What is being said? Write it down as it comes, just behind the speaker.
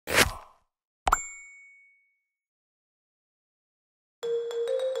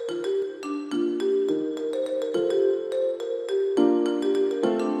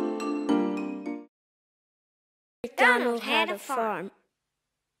MacDonald had a farm.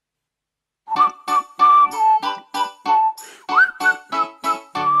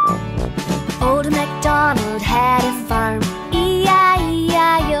 Old MacDonald had a farm,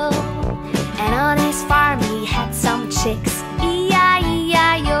 E-I-E-I-O. And on his farm he had some chicks,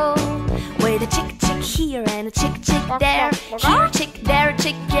 E-I-E-I-O. With a chick here and a chick there, here a chick, there a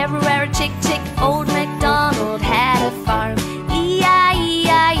chick, everywhere a chick. Old MacDonald had a farm,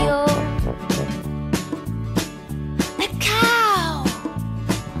 E-I-E-I-O. A cow.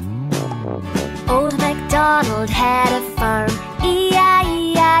 Old MacDonald had a farm,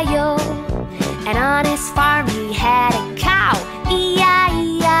 E-I-E-I-O. And on his farm he had a cow,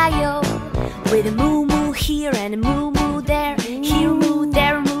 E-I-E-I-O. With a moo-moo here and a moo-moo there, here a moo,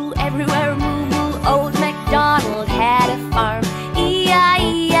 there a moo, everywhere a moo-moo. Old MacDonald had a farm,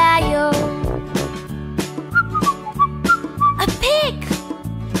 E-I-E-I-O. A pig.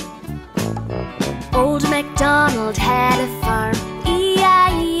 Old MacDonald had a farm,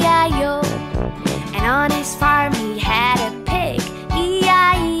 E-I-E-I-O. And on his farm he had a pig,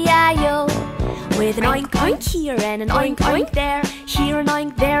 E-I-E-I-O. With an oink oink here and an oink oink there, here an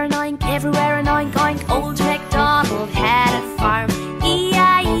oink, there an oink, everywhere an oink oink. Old MacDonald had a farm,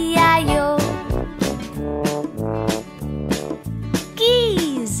 E-I-E-I-O.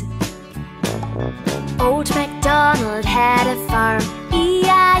 Geese. Old MacDonald had a farm,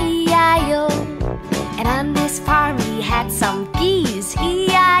 E-I-E-I-O. And on this farm he had some geese,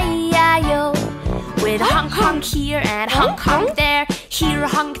 E-I-E-I-O. With a honk honk here and a honk honk there, here a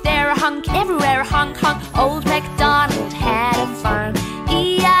honk, there a honk, everywhere a honk honk. Old MacDonald had a farm,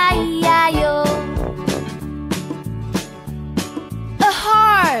 E-I-E-I-O. A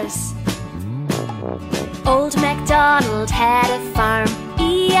horse. Old MacDonald had a farm,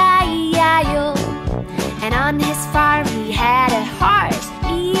 E-I-E-I-O. And on his farm he had a horse,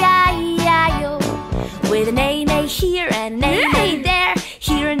 E-I-E-I-O. With a neigh-neigh here and a neigh-neigh there,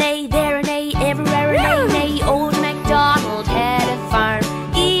 here a neigh, there a neigh, everywhere a neigh-neigh. Old MacDonald had a farm,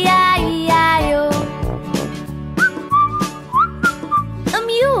 E-I-E-I-O. A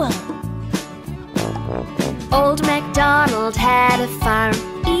mule. Old MacDonald had a farm,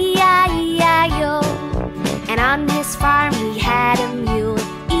 E-I-E-I-O. And on his farm he had a mule,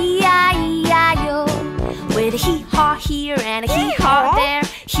 E-I-E-I-O. With a hee-haw here and a hee-haw there,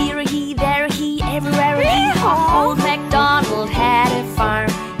 here a hee, there a hee, everywhere a hee-haw. Old MacDonald had a farm,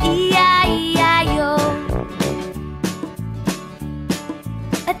 E-I-E-I-O.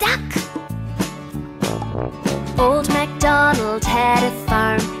 A duck. Old MacDonald had a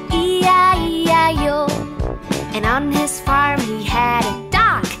farm, E-I-E-I-O. And on his farm he had a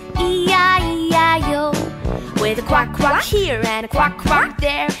duck, E-I-E-I-O. With a quack quack here and a quack quack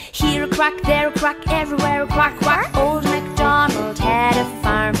there, here a quack, there a quack, everywhere a quack quack. Old MacDonald had a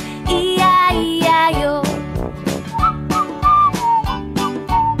farm,